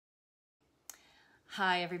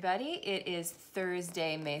Hi everybody, it is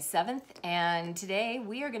Thursday, May 7th, and today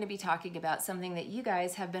we are going to be talking about something that you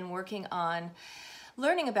guys have been working on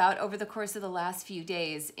learning about over the course of the last few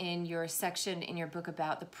days in your section in your book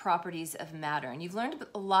about the properties of matter. And you've learned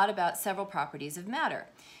a lot about several properties of matter.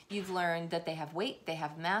 You've learned that they have weight, they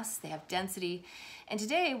have mass, they have density, and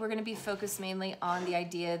today we're going to be focused mainly on the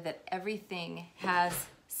idea that everything has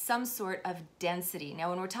some sort of density.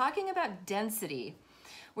 Now when we're talking about density,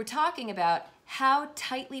 we're talking about how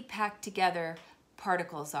tightly packed together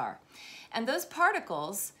particles are. And those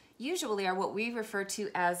particles usually are what we refer to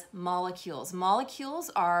as molecules. Molecules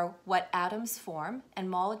are what atoms form, and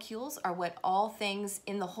molecules are what all things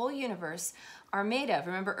in the whole universe are made of.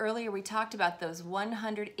 Remember earlier we talked about those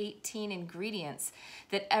 118 ingredients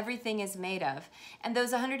that everything is made of. And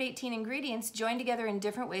those 118 ingredients join together in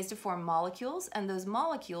different ways to form molecules, and those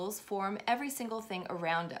molecules form every single thing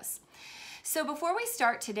around us. So before we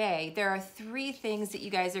start today, there are three things that you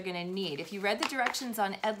guys are going to need. If you read the directions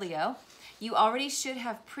on Edlio, you already should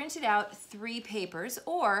have printed out 3 papers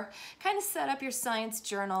or kind of set up your science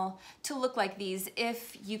journal to look like these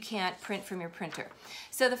if you can't print from your printer.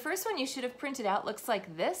 So the first one you should have printed out looks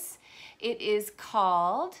like this. It is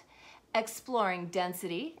called Exploring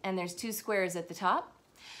Density, and there's 2 squares at the top.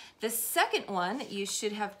 The second one that you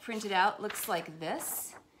should have printed out looks like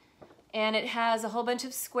this. And it has a whole bunch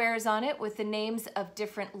of squares on it with the names of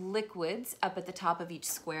different liquids up at the top of each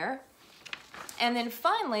square. And then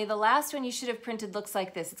finally, the last one you should have printed looks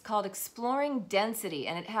like this. It's called Exploring Density,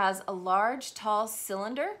 and it has a large, tall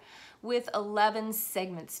cylinder with 11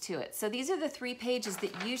 segments to it. So these are the 3 pages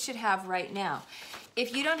that you should have right now.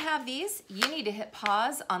 If you don't have these, you need to hit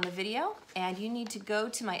pause on the video, and you need to go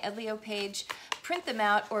to my Edlio page, print them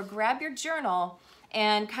out, or grab your journal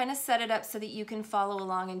and kind of set it up so that you can follow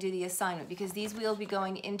along and do the assignment, because these will be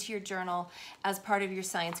going into your journal as part of your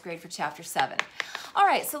science grade for chapter 7. All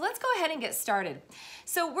right, so let's go ahead and get started.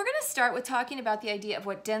 So we're going to start with talking about the idea of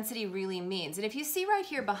what density really means. And if you see right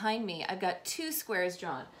here behind me, I've got 2 squares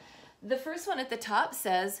drawn. The first one at the top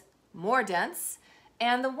says more dense,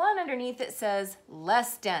 and the one underneath it says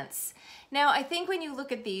less dense. Now, I think when you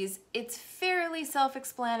look at these, it's fairly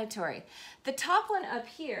self-explanatory. The top one up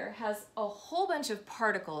here has a whole bunch of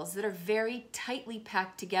particles that are very tightly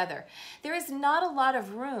packed together. There is not a lot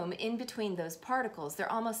of room in between those particles.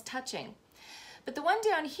 They're almost touching. But the one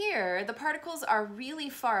down here, the particles are really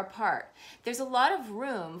far apart. There's a lot of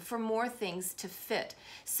room for more things to fit.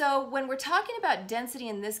 So when we're talking about density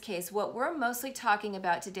in this case, what we're mostly talking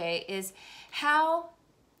about today is how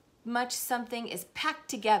much something is packed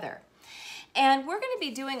together. And we're going to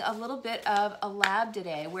be doing a little bit of a lab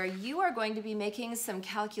today where you are going to be making some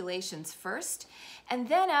calculations first, and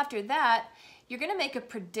then after that, you're going to make a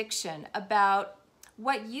prediction about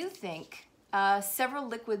what you think several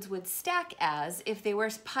liquids would stack as if they were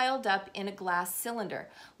piled up in a glass cylinder.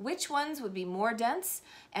 Which ones would be more dense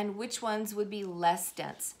and which ones would be less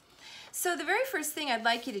dense? So the very first thing I'd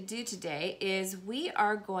like you to do today is we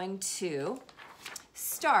are going to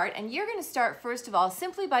start, and you're going to start first of all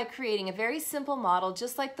simply by creating a very simple model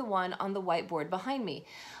just like the one on the whiteboard behind me.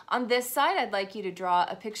 On this side, I'd like you to draw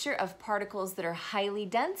a picture of particles that are highly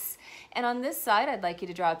dense, and on this side, I'd like you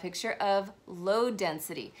to draw a picture of low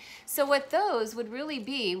density. So what those would really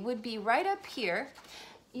be would be right up here.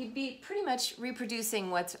 You'd be pretty much reproducing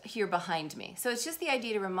what's here behind me. So it's just the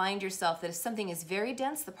idea to remind yourself that if something is very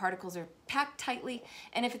dense, the particles are packed tightly,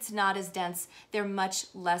 and if it's not as dense, they're much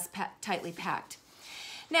less tightly packed.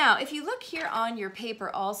 Now, if you look here on your paper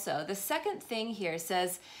also, the second thing here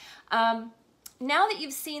says, now that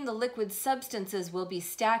you've seen the liquid substances we'll be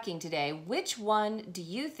stacking today, which one do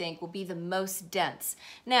you think will be the most dense?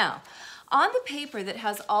 Now, on the paper that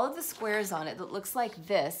has all of the squares on it that looks like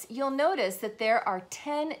this, you'll notice that there are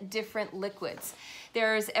 10 different liquids.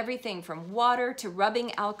 There's everything from water to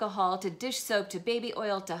rubbing alcohol to dish soap to baby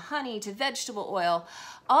oil to honey to vegetable oil,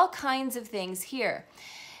 all kinds of things here.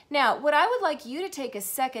 Now, what I would like you to take a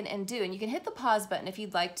second and do, and you can hit the pause button if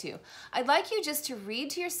you'd like to, I'd like you just to read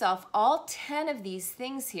to yourself all 10 of these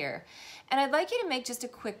things here, and I'd like you to make just a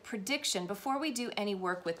quick prediction before we do any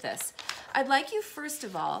work with this. I'd like you, first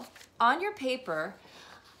of all, on your paper,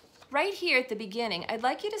 right here at the beginning, I'd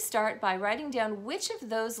like you to start by writing down which of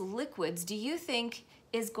those liquids do you think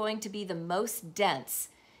is going to be the most dense.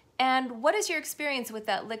 And what is your experience with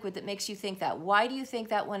that liquid that makes you think that? Why do you think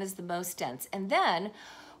that one is the most dense? And then,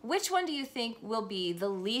 which one do you think will be the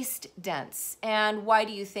least dense? And why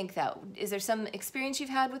do you think that? Is there some experience you've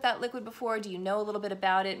had with that liquid before? Do you know a little bit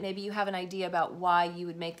about it? Maybe you have an idea about why you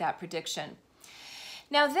would make that prediction.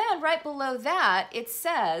 Now then, right below that, it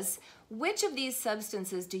says, which of these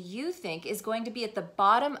substances do you think is going to be at the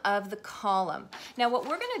bottom of the column? Now what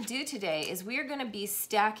we're going to do today is we are going to be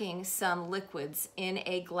stacking some liquids in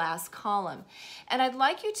a glass column. And I'd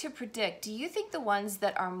like you to predict, do you think the ones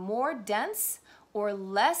that are more dense or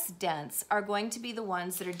less dense are going to be the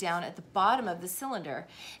ones that are down at the bottom of the cylinder?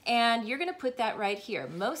 And you're going to put that right here,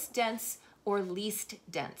 most dense or least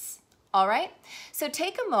dense. All right, so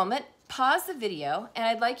take a moment, pause the video, and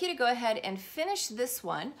I'd like you to go ahead and finish this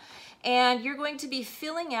one. And you're going to be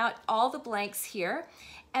filling out all the blanks here.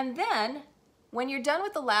 And then when you're done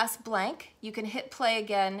with the last blank, you can hit play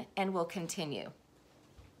again and we'll continue.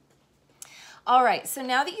 All right, so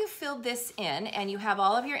now that you've filled this in and you have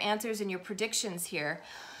all of your answers and your predictions here,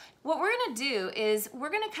 what we're going to do is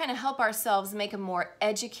we're going to kind of help ourselves make a more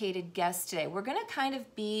educated guess today. We're going to kind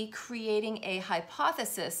of be creating a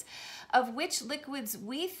hypothesis of which liquids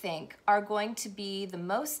we think are going to be the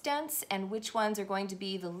most dense and which ones are going to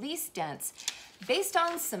be the least dense based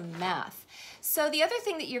on some math. So the other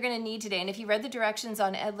thing that you're going to need today, and if you read the directions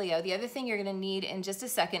on Edlio, the other thing you're going to need in just a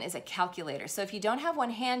second is a calculator. So if you don't have one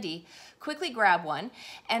handy, quickly grab one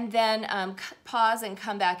and then pause and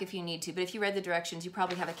come back if you need to. But if you read the directions, you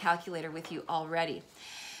probably have a calculator with you already.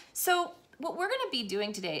 So what we're going to be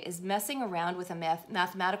doing today is messing around with a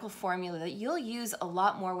mathematical formula that you'll use a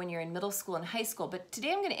lot more when you're in middle school and high school. But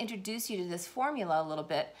today I'm going to introduce you to this formula a little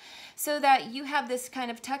bit so that you have this kind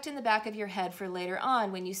of tucked in the back of your head for later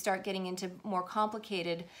on when you start getting into more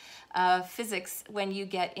complicated physics when you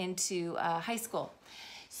get into high school.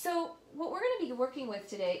 So what we're going to be working with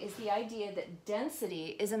today is the idea that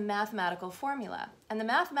density is a mathematical formula. And the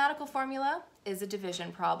mathematical formula is a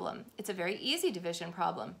division problem. It's a very easy division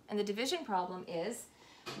problem. And the division problem is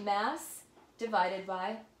mass divided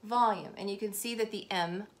by volume. And you can see that the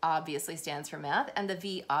M obviously stands for math and the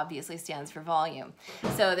V obviously stands for volume.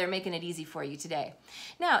 So they're making it easy for you today.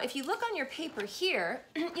 Now, if you look on your paper here,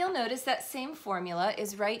 you'll notice that same formula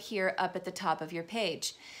is right here up at the top of your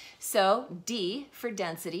page. So D for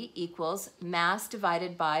density equals mass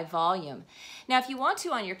divided by volume. Now, if you want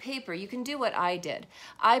to on your paper, you can do what I did.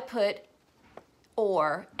 I put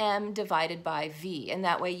or M divided by V, and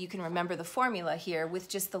that way you can remember the formula here with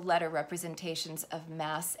just the letter representations of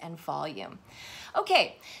mass and volume.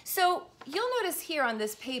 Okay, so you'll notice here on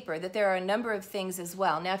this paper that there are a number of things as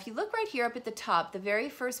well. Now, if you look right here up at the top, the very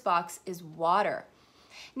first box is water.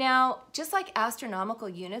 Now, just like astronomical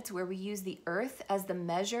units where we use the Earth as the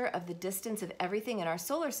measure of the distance of everything in our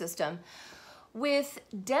solar system, with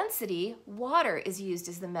density, water is used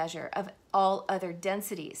as the measure of all other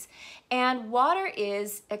densities. And water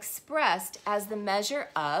is expressed as the measure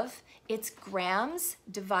of its grams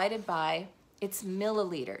divided by its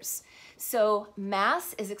milliliters. So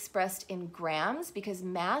mass is expressed in grams because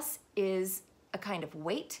mass is a kind of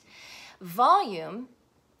weight. Volume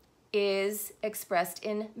is expressed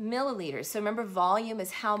in milliliters. So remember, volume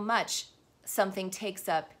is how much something takes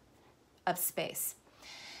up of space.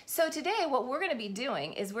 So today what we're going to be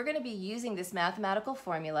doing is we're going to be using this mathematical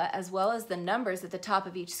formula as well as the numbers at the top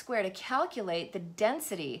of each square to calculate the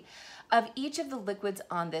density of each of the liquids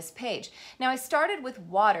on this page. Now, I started with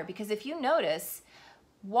water because if you notice,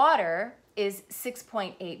 water is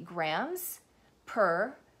 6.8 grams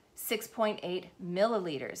per 6.8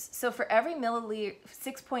 milliliters. So for every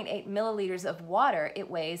 6.8 milliliters of water,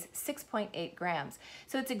 it weighs 6.8 grams.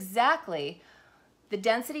 So it's exactly, the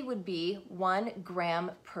density would be 1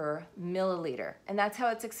 gram per milliliter. And that's how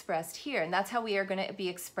it's expressed here. And that's how we are going to be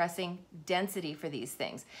expressing density for these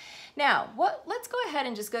things. Now, let's go ahead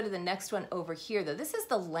and just go to the next one over here, though. This is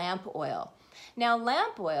the lamp oil. Now,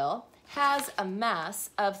 lamp oil has a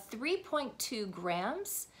mass of 3.2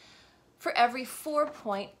 grams for every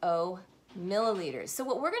 4.0 milliliters. So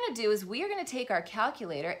what we're going to do is we are going to take our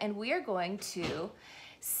calculator and we are going to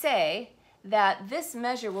say that this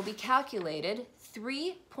measure will be calculated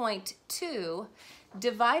 3.2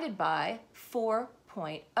 divided by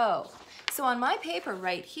 4.0. So on my paper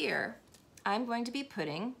right here, I'm going to be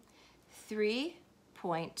putting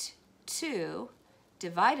 3.2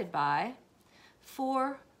 divided by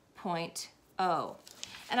 4.0.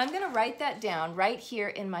 And I'm going to write that down right here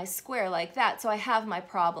in my square like that so I have my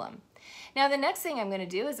problem. Now the next thing I'm going to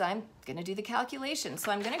do is I'm going to do the calculation.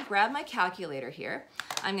 So I'm going to grab my calculator here.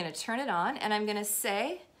 I'm going to turn it on and I'm going to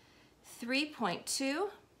say 3.2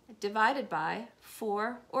 divided by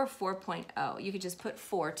 4 or 4.0. You could just put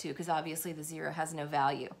 4 too because obviously the 0 has no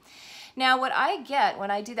value. Now what I get when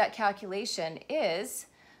I do that calculation is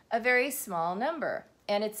a very small number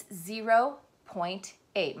and it's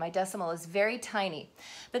 0.8. My decimal is very tiny,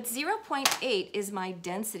 but 0.8 is my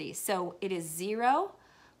density. So it is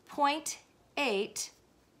 0.8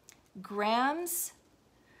 grams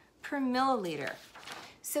per milliliter.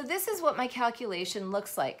 So this is what my calculation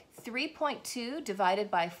looks like. 3.2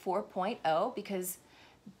 divided by 4.0 because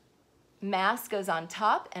mass goes on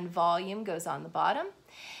top and volume goes on the bottom.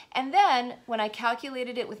 And then when I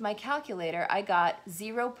calculated it with my calculator, I got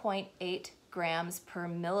 0.8 grams per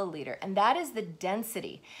milliliter, and that is the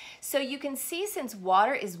density. So you can see since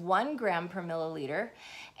water is 1 gram per milliliter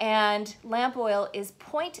and lamp oil is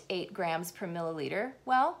 0.8 grams per milliliter,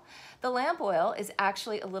 well, the lamp oil is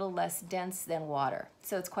actually a little less dense than water,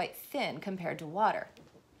 so it's quite thin compared to water.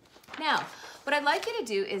 Now, what I'd like you to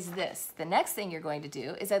do is this. The next thing you're going to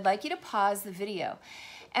do is I'd like you to pause the video.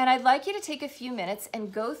 And I'd like you to take a few minutes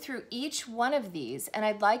and go through each one of these, and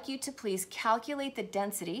I'd like you to please calculate the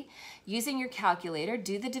density using your calculator,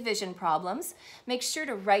 do the division problems, make sure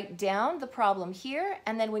to write down the problem here,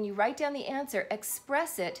 and then when you write down the answer,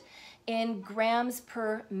 express it in grams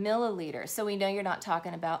per milliliter. So we know you're not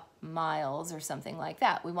talking about miles or something like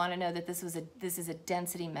that. We want to know that this is a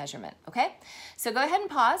density measurement, okay? So go ahead and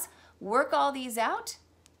pause, work all these out,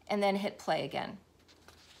 and then hit play again.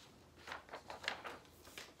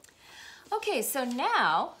 Okay, so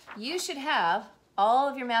now you should have all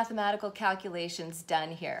of your mathematical calculations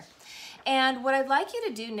done here. And what I'd like you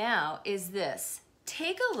to do now is this.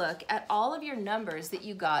 Take a look at all of your numbers that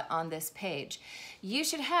you got on this page. You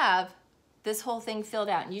should have this whole thing filled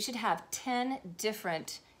out, and you should have 10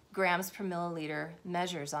 different grams per milliliter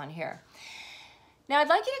measures on here. Now I'd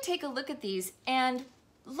like you to take a look at these and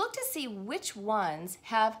look to see which ones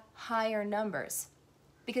have higher numbers.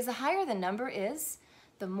 Because the higher the number is,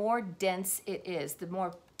 the more dense it is, the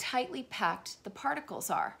more tightly packed the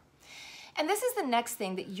particles are. And this is the next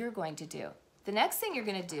thing that you're going to do. The next thing you're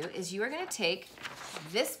going to do is you are going to take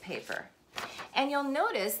this paper, and you'll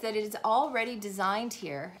notice that it is already designed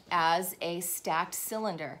here as a stacked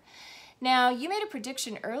cylinder. Now, you made a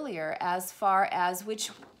prediction earlier as far as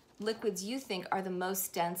which liquids you think are the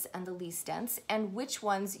most dense and the least dense, and which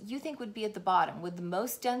ones you think would be at the bottom. Would the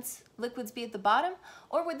most dense liquids be at the bottom,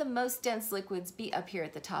 or would the most dense liquids be up here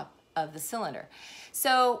at the top of the cylinder?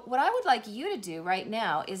 So what I would like you to do right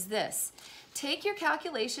now is this. Take your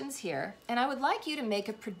calculations here, and I would like you to make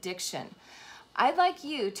a prediction. I'd like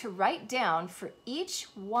you to write down for each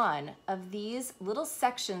one of these little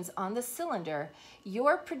sections on the cylinder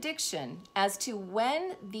your prediction as to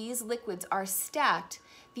when these liquids are stacked,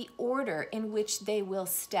 the order in which they will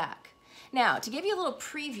stack. Now, to give you a little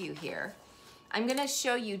preview here, I'm going to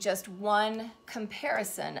show you just one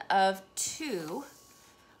comparison of two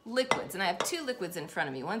liquids. And I have two liquids in front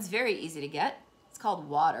of me. One's very easy to get. It's called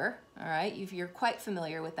water, all right? You're quite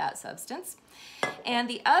familiar with that substance. And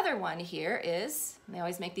the other one here is, they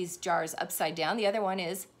always make these jars upside down, the other one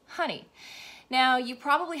is honey. Now, you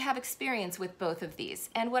probably have experience with both of these.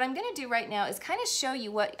 And what I'm going to do right now is kind of show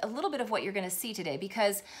you a little bit of what you're going to see today,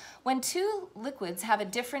 because when two liquids have a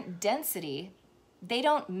different density, they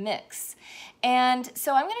don't mix. And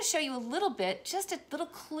so I'm going to show you a little bit, just a little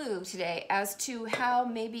clue today as to how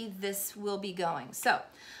maybe this will be going. So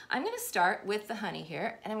I'm going to start with the honey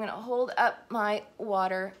here, and I'm going to hold up my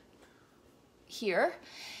water here.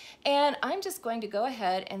 And I'm just going to go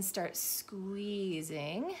ahead and start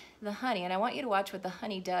squeezing the honey. And I want you to watch what the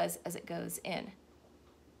honey does as it goes in.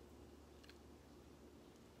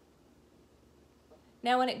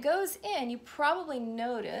 Now when it goes in, you probably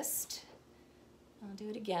noticed, I'll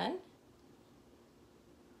do it again,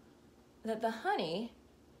 that the honey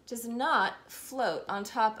does not float on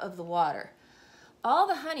top of the water. All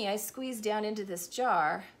the honey I squeezed down into this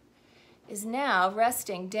jar is now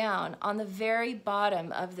resting down on the very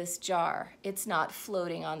bottom of this jar. It's not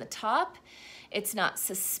floating on the top. It's not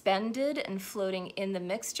suspended and floating in the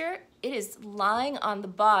mixture. It is lying on the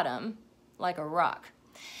bottom like a rock.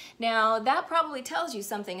 Now, that probably tells you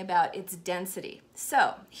something about its density.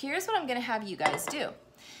 So here's what I'm going to have you guys do.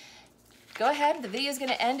 Go ahead. The video is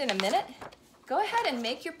going to end in a minute. Go ahead and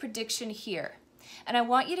make your prediction here. And I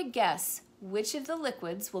want you to guess which of the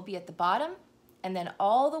liquids will be at the bottom, and then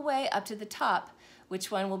all the way up to the top, which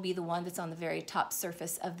one will be the one that's on the very top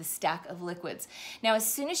surface of the stack of liquids. Now,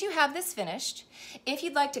 as soon as you have this finished, if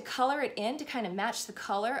you'd like to color it in to kind of match the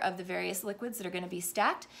color of the various liquids that are going to be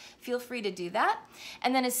stacked, feel free to do that.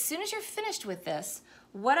 And then as soon as you're finished with this,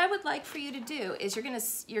 what I would like for you to do is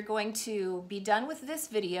you're going to be done with this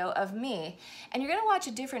video of me, and you're going to watch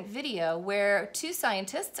a different video where two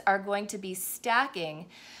scientists are going to be stacking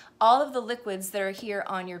all of the liquids that are here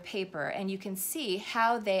on your paper, and you can see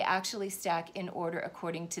how they actually stack in order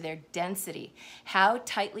according to their density, how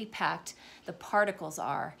tightly packed the particles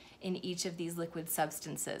are in each of these liquid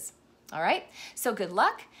substances. All right, so good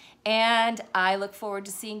luck. And I look forward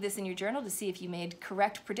to seeing this in your journal to see if you made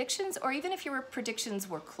correct predictions or even if your predictions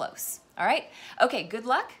were close. All right, okay, good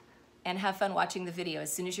luck and have fun watching the video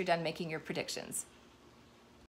as soon as you're done making your predictions.